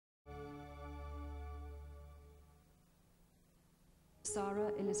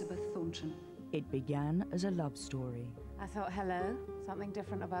Sarah Elizabeth Thornton. It began as a love story. I thought, hello, something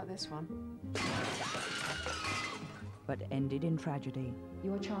different about this one. But ended in tragedy.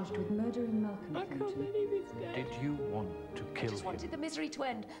 You are charged with murdering Malcolm I Thornton. can't believe he's dead. Did you want to kill I just him? wanted the misery to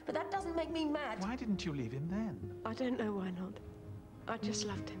end, but that doesn't make me mad. Why didn't you leave him then? I don't know why not. I just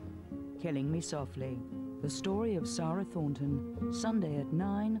loved him. Killing Me Softly. The story of Sarah Thornton, Sunday at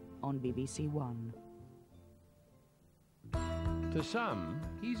 9 on BBC1. To some,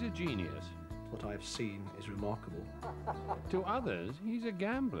 he's a genius. What I've seen is remarkable. To others, he's a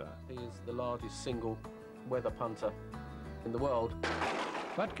gambler. He is the largest single weather punter in the world.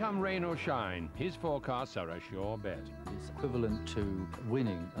 But come rain or shine, his forecasts are a sure bet. It's equivalent to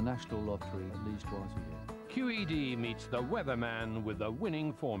winning a national lottery at least twice a year. QED meets the weatherman with the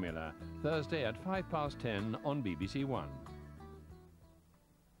winning formula. Thursday at 10:05 on BBC1.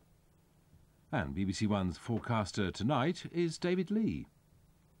 And BBC1's forecaster tonight is David Lee.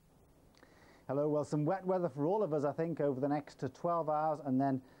 Hello, well, some wet weather for all of us, I think, over the next 12 hours, and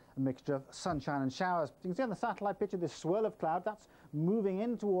then a mixture of sunshine and showers. You can see on the satellite picture this swirl of cloud that's moving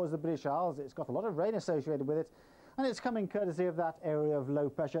in towards the British Isles. It's got a lot of rain associated with it, and it's coming courtesy of that area of low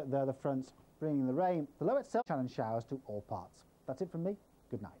pressure. There, the fronts bringing the rain. The low itself, sunshine and showers to all parts. That's it from me.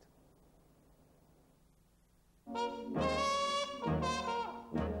 Good night.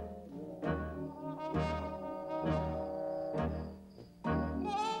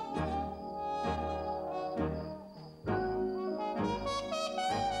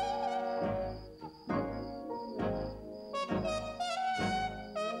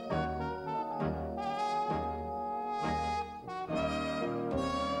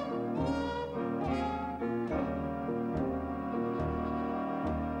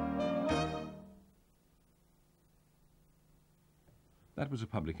 That was a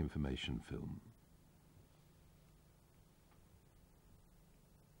public information film.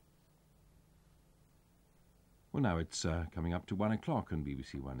 Well, now it's coming up to 1 o'clock and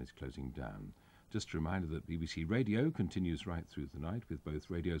BBC1 is closing down. Just a reminder that BBC Radio continues right through the night with both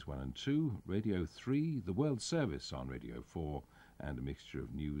Radios 1 and 2, Radio 3, the World Service on Radio 4, and a mixture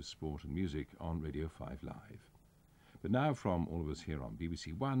of news, sport and music on Radio 5 Live. But now, from all of us here on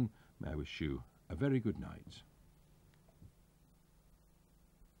BBC1, may I wish you a very good night.